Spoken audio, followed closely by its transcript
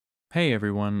Hey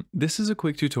everyone, this is a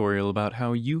quick tutorial about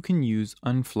how you can use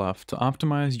Unfluff to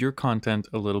optimize your content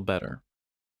a little better.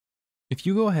 If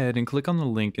you go ahead and click on the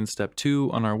link in step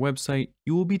 2 on our website,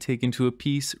 you will be taken to a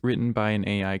piece written by an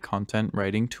AI content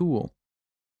writing tool.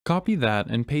 Copy that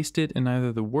and paste it in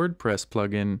either the WordPress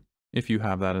plugin, if you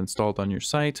have that installed on your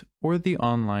site, or the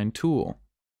online tool.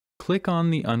 Click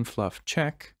on the Unfluff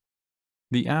check.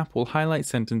 The app will highlight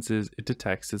sentences it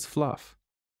detects as fluff.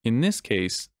 In this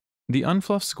case, the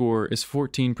Unfluff score is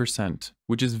 14%,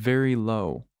 which is very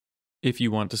low. If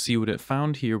you want to see what it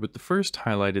found here with the first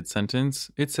highlighted sentence,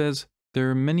 it says,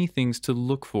 "There are many things to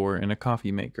look for in a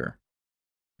coffee maker."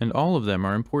 And all of them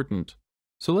are important.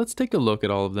 So let's take a look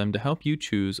at all of them to help you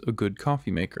choose a good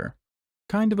coffee maker.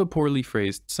 Kind of a poorly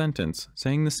phrased sentence,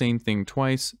 saying the same thing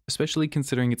twice, especially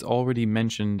considering it's already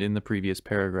mentioned in the previous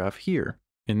paragraph here.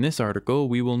 In this article,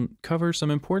 we will cover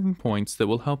some important points that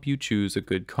will help you choose a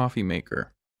good coffee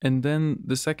maker. And then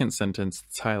the second sentence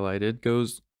that's highlighted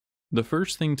goes, "The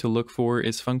first thing to look for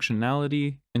is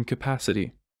functionality and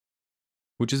capacity,"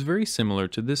 which is very similar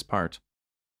to this part.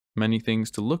 Many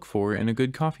things to look for in a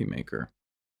good coffee maker.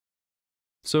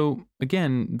 So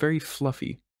again, very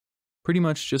fluffy. Pretty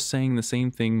much just saying the same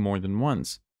thing more than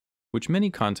once, which many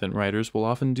content writers will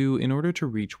often do in order to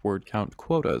reach word count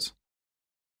quotas.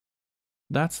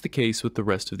 That's the case with the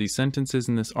rest of these sentences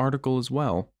in this article as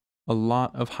well, a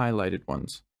lot of highlighted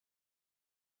ones.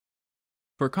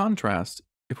 For contrast,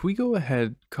 if we go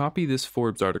ahead, copy this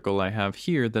Forbes article I have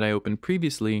here that I opened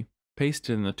previously,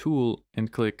 paste it in the tool,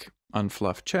 and click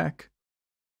Unfluff check,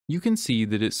 you can see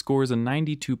that it scores a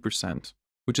 92%,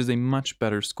 which is a much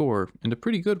better score and a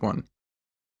pretty good one.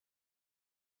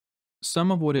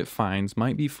 Some of what it finds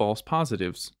might be false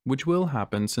positives, which will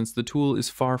happen since the tool is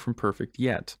far from perfect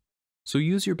yet, so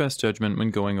use your best judgment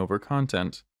when going over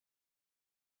content.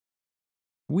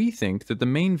 We think that the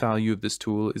main value of this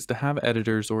tool is to have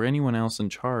editors or anyone else in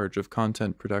charge of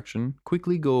content production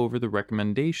quickly go over the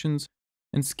recommendations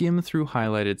and skim through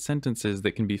highlighted sentences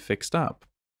that can be fixed up.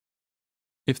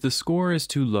 If the score is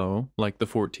too low, like the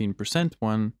 14%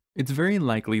 one, it's very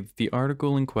likely that the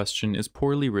article in question is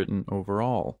poorly written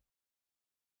overall.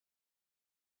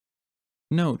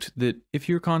 Note that if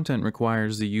your content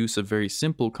requires the use of very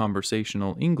simple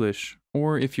conversational English,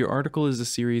 or if your article is a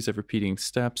series of repeating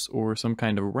steps or some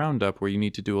kind of roundup where you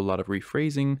need to do a lot of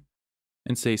rephrasing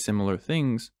and say similar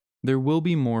things, there will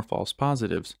be more false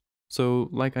positives. So,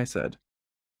 like I said,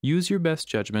 use your best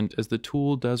judgment as the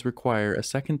tool does require a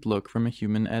second look from a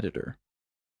human editor.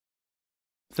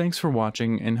 Thanks for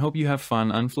watching and hope you have fun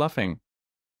unfluffing.